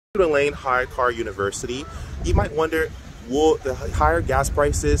Welcome to Layn HyreCar University. You might wonder, will the higher gas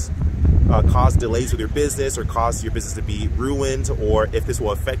prices cause delays with your business or cause your business to be ruined, or if this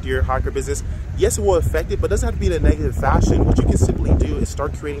will affect your HyreCar business? Yes, it will affect it, but it doesn't have to be in a negative fashion. What you can simply do is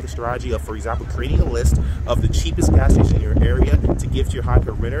start creating a strategy of, for example, creating a list of the cheapest gas station in your area to give to your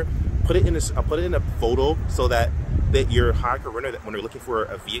HyreCar renter. Put it in a photo so that your HyreCar renter, when they're looking for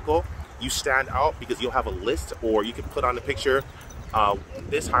a vehicle, you stand out because you'll have a list, or you can put on the picture,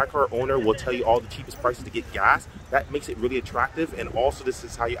 this HyreCar owner will tell you all the cheapest prices to get gas. That makes it really attractive, and also this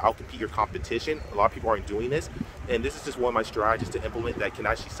is how you outcompete your competition. A lot of people aren't doing this, and this is just one of my strategies to implement that can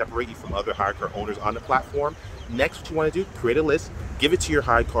actually separate you from other HyreCar owners on the platform. Next, what you want to do, create a list, give it to your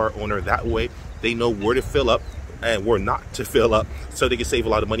HyreCar owner. That way they know where to fill up and where not to fill up, so they can save a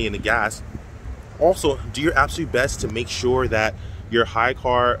lot of money in the gas. Also, do your absolute best to make sure that your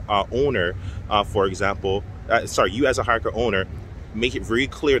HyreCar owner, for example, you as a HyreCar owner, make it very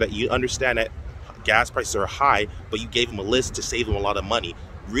clear that you understand that gas prices are high, but you gave them a list to save them a lot of money.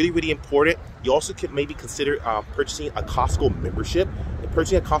 Really, really important. You also could maybe consider purchasing a Costco membership.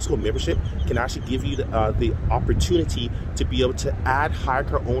 Purchasing a Costco membership can actually give you the opportunity to be able to add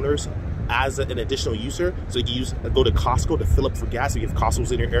HyreCar owners as an additional user. So you can go to Costco to fill up for gas. If you have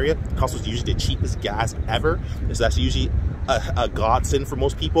Costco's in your area, Costco's usually the cheapest gas ever. So that's usually a godsend for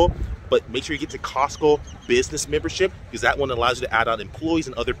most people. But make sure you get the Costco business membership, because that one allows you to add on employees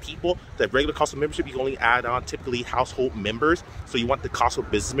and other people. That regular Costco membership, you can only add on typically household members. So you want the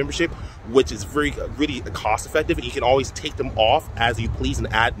Costco business membership, which is really cost effective, and you can always take them off as you please and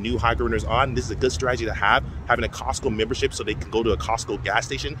add new HyreCar runners on. This is a good strategy to have, having a Costco membership so they can go to a Costco gas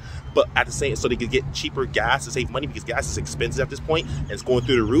station, but at the same, so they can get cheaper gas to save money, because gas is expensive at this point and it's going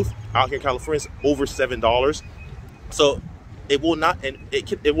through the roof. Out here in California, it's over $7. So it will not, and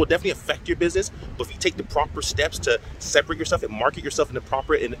it will definitely affect your business, but if you take the proper steps to separate yourself and market yourself in the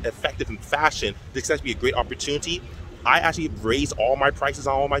proper and effective fashion, this can actually be a great opportunity. I actually raised all my prices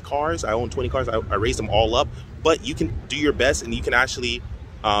on all my cars. I own 20 cars. I raised them all up, but you can do your best, and you can actually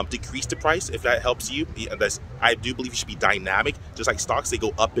decrease the price if that helps you. I do believe you should be dynamic. Just like stocks, they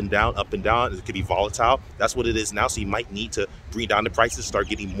go up and down, up and down. It could be volatile. That's what it is now. So you might need to bring down the prices, start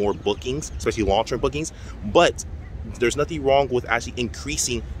getting more bookings, especially long-term bookings. But there's nothing wrong with actually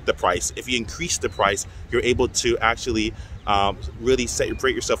increasing the price. If you increase the price, you're able to actually really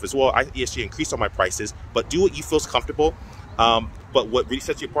separate yourself as well. I actually increased all my prices, but do what you feel is comfortable. But what really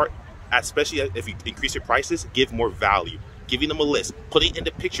sets you apart, especially if you increase your prices, give more value. Giving them a list, putting in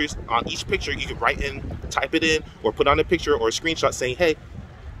the pictures. On each picture, you can write in, type it in, or put on a picture or a screenshot saying, hey,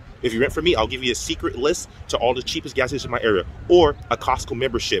 if you rent from me, I'll give you a secret list to all the cheapest gas stations in my area, or a Costco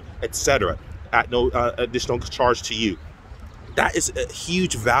membership, etc., at no additional charge to you. That is a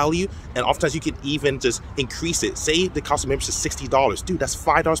huge value, and oftentimes you can even just increase it. Say the Costco membership is $60. Dude, that's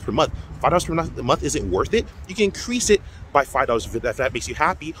 $5 per month. $5 per month isn't worth it. You can increase it by $5 if that makes you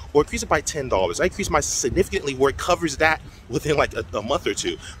happy, or increase it by $10. I increased mine significantly where it covers that within like a month or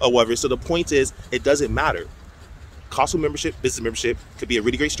two or whatever. So the point is, it doesn't matter. Costco membership, business membership could be a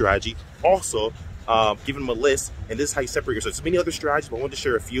really great strategy. Also, giving them a list, and this is how you separate yourself. There's many other strategies, but I wanted to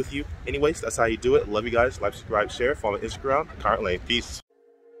share a few with you. Anyways, that's how you do it. Love you guys. Like, subscribe, share, follow Instagram, Conrad Layn. Peace.